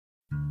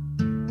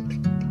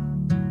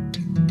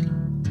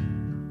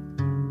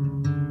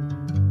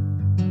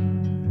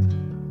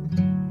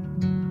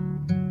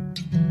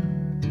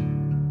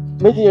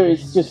Lydia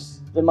is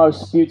just the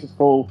most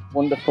beautiful,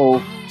 wonderful,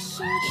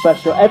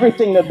 special.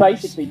 Everything that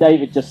basically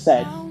David just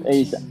said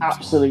is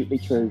absolutely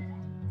true.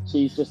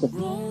 She's just a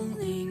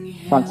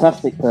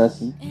fantastic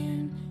person,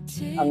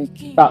 and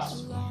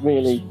that's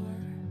really,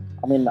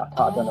 I mean, I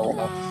don't know what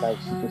more to say.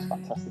 She's just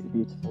fantastically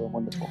beautiful and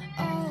wonderful,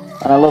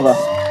 and I love her.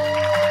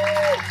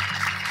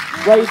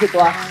 Raise a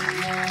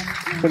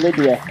glass for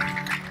Lydia.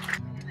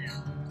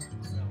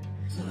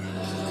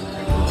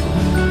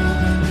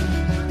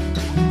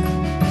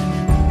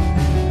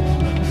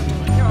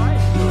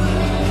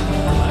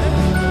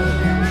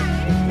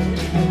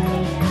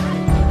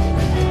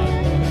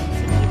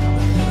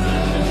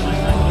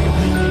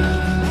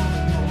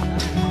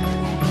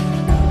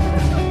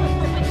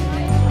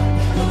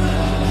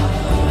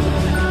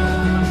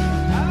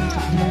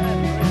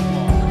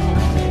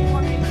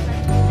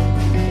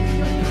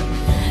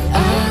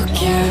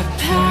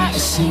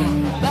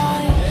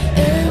 By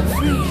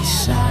every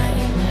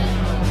sign,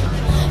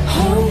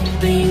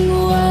 hoping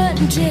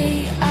one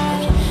day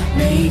I'll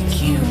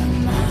make you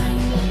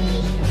mine.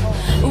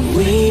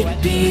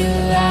 We'd be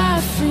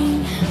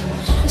laughing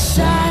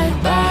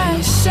side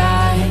by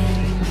side.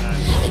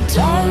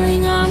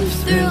 Darling, I'm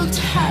thrilled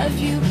to have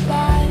you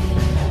by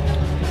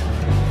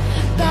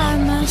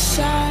my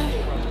side.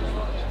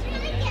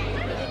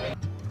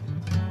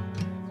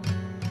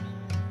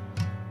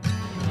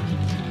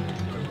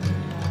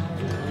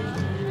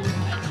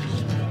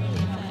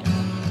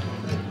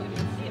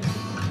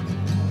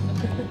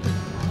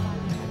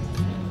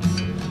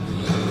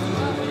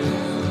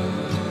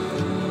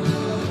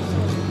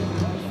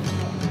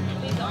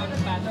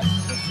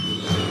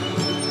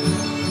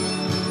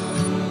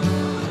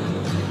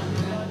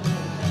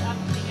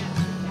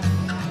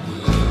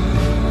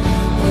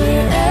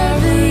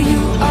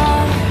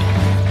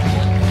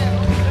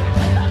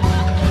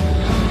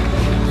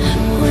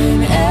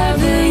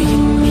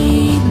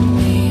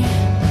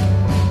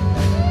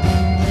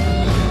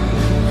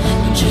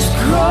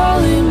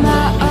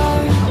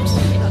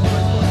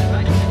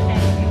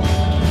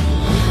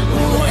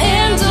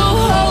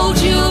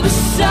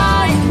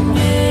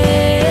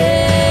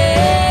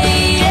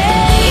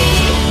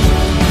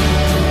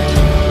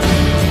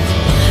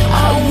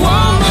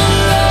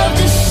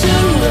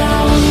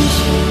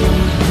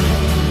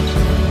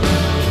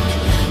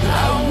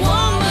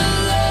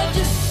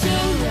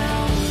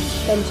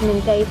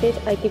 Benjamin David,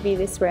 I give you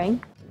this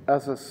ring.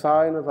 As a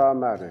sign of our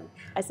marriage.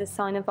 As a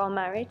sign of our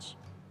marriage.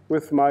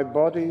 With my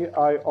body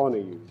I honour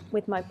you.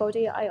 With my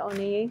body I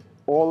honour you.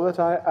 All that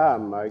I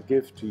am I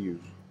give to you.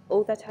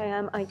 All that I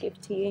am I give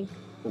to you.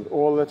 And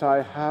all that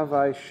I have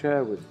I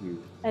share with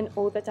you. And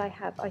all that I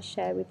have I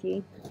share with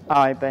you.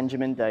 I,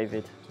 Benjamin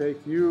David,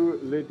 take you,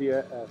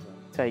 Lydia, ever.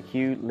 Take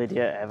you,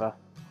 Lydia, ever.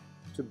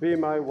 To be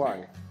my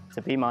wife.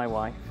 To be my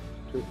wife.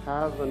 To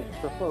have and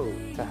to hold.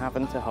 To have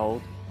and to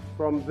hold.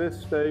 From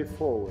this day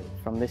forward.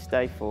 From this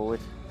day forward.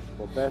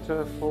 For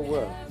better, for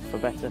worse. For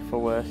better, for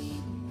worse.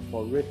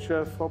 For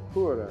richer, for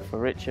poorer. For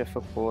richer,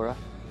 for poorer.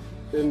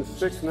 In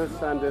sickness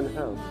and in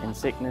health. In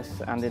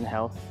sickness and in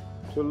health.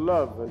 To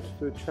love and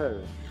to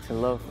cherish. To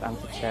love and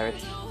to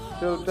cherish.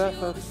 Till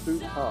death us do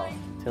part.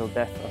 Till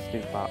death us do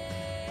part.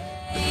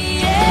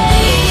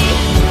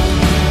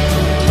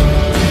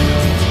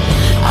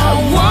 I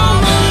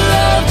want my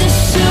love to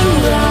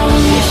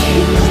surround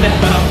you.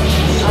 Step out.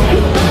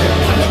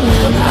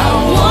 I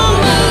want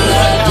my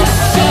love to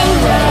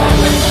surround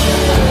you.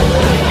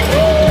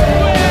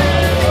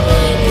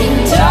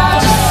 And I'll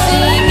just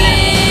sing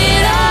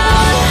it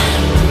out.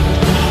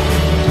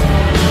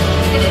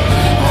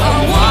 I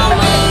want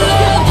my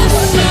love to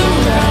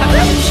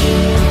surround you.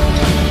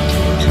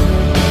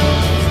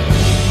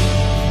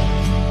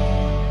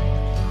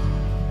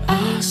 I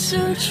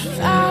search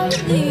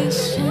valleys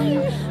and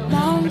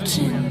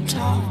mountain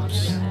tops,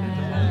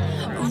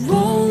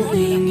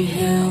 rolling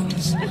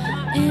hills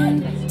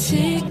and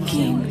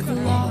ticking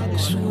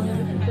clocks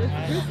were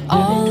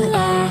all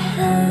I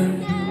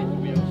heard,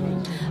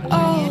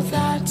 all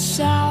that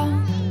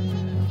sound.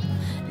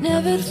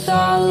 Never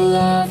thought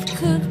love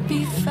could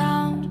be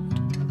found.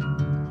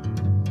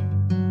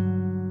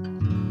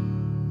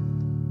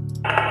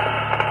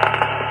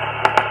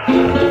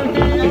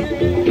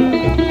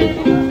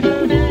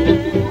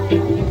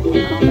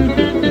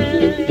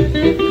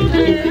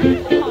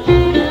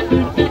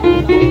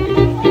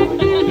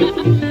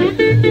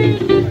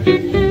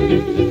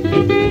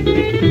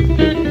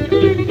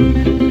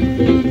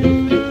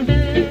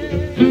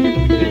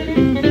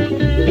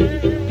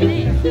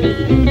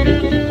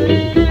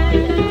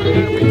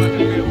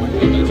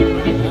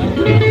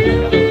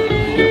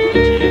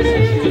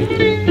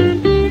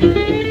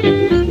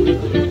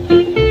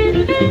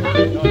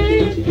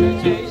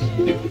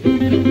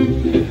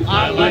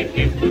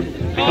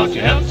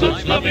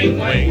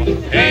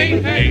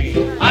 Hey,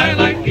 hey, I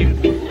like you,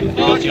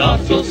 cause you're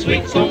so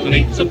sweet, so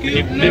neat, so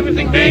cute, and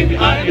everything, baby,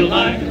 I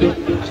like.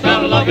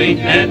 Start a loving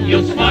and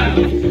you'll smile,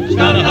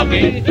 start a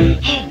hugging,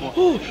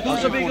 oh,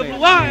 those are big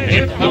blue eyes.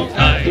 It's no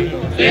time,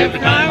 every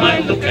time I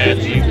look at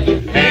you.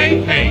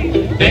 Hey,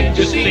 hey, they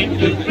just seem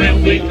to thrill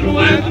me through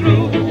and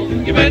through.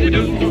 You better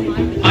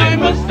do, I'm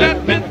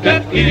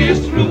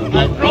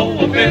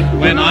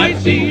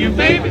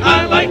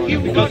like you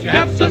because you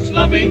have such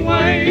loving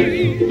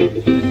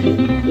ways.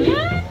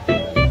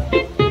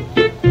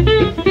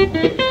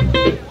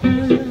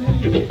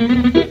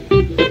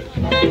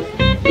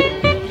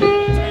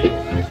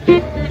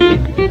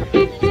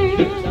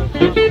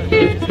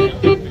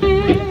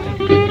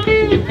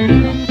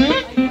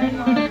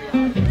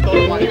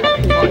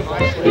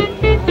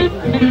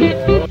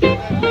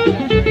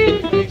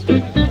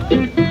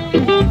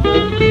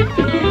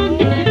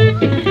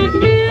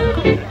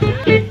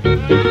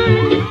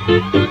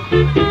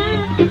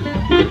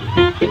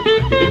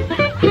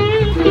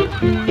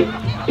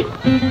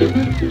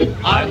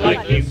 I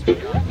like you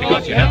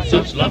because you have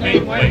such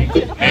loving ways.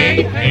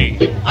 Hey,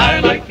 hey, I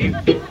like you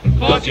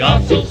because you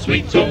are so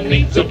sweet, so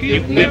neat, so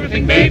cute, and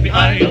everything, baby,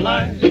 I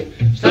like.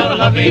 Start a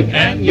loving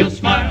and you'll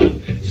smile.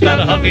 Start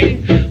a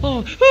hugging,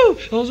 oh, whoo,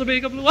 those are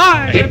big blue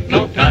eyes.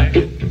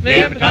 Hypnotized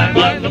every time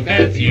I look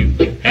at you.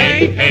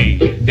 Hey,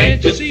 hey,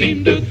 don't you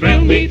seem to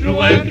thrill me through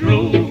and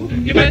through?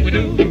 You bet we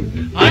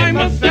do. I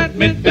must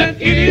admit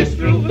that it is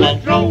true. I'll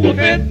throw a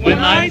fit when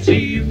I see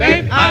you,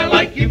 babe. I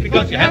like you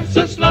because you have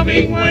such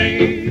loving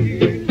ways.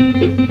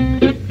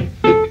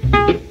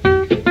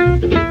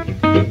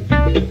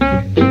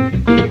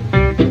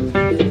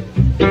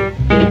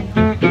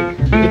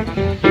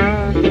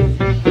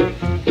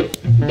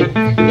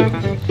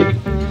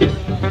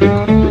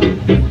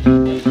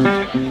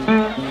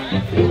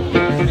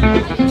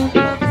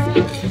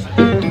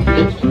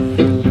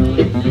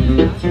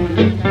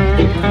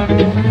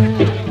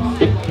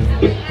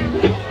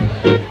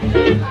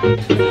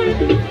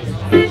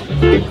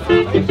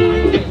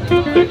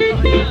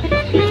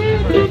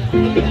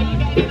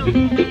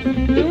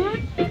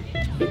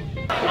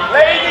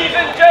 Ladies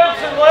and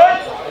gentlemen,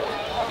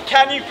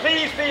 can you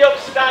please be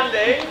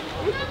upstanding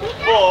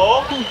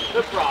for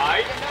the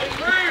bride and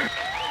groom?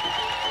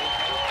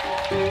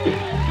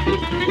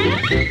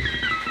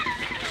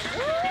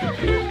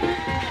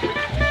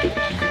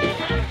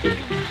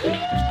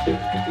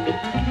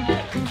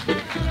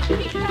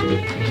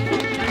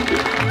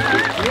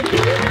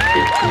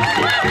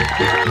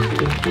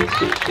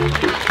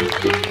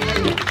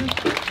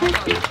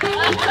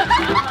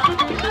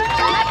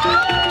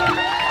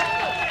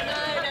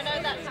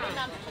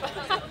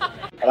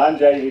 And I'm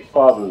David's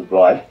father of the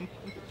bride.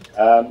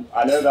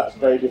 I know that's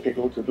very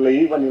difficult to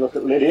believe when you look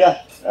at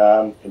Lydia.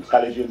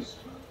 Intelligence,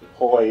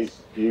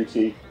 poise,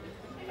 beauty,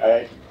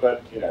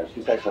 but you know,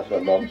 she takes after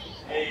her mum.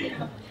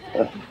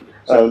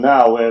 So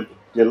now we're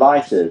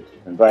delighted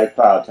and very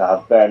proud to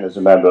have Ben as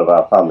a member of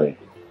our family.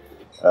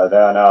 They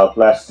are now a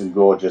blessed and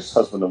gorgeous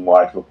husband and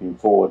wife, looking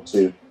forward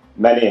to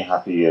many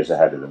happy years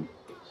ahead of them.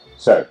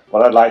 So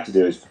what I'd like to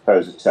do is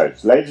propose a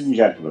toast. Ladies and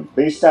gentlemen,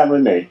 please stand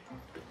with me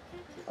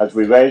as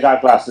we raise our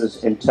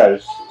glasses in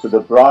toast to the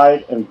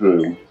bride and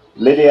groom,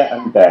 Lydia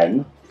and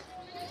Ben.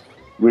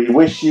 We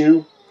wish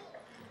you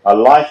a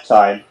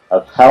lifetime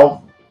of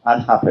health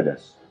and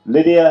happiness.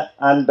 Lydia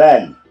and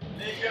Ben.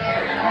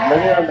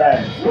 Lydia and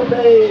Ben.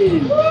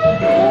 Whoopee!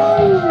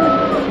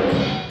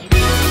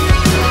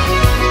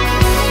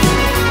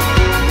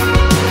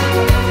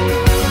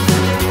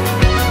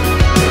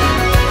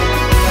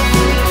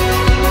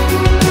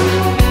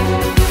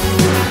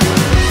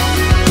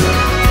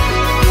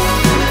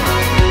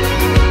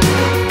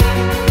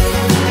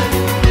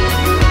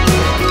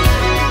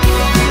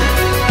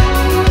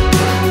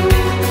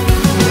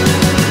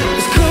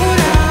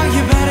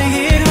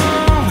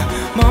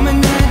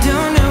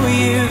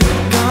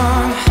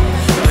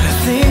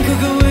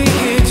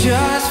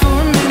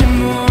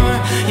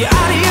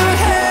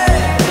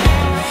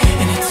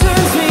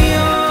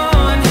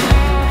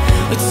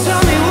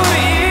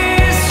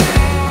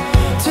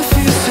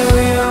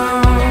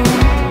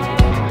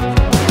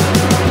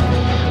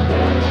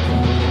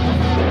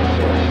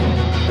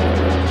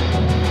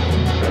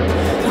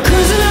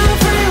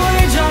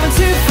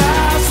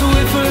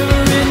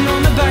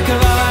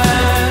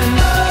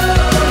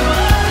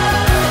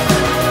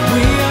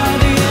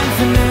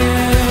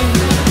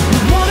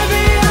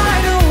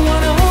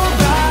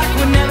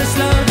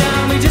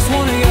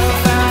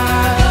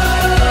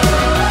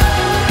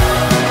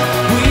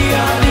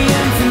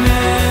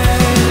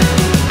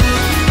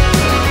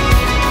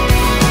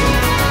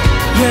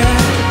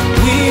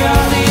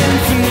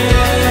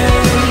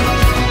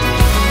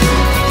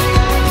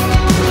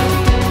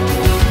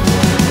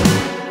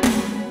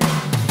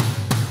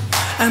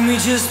 And we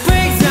just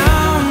break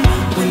down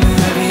when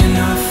we're heavy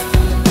enough.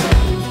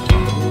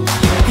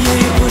 Yeah,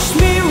 you push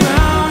me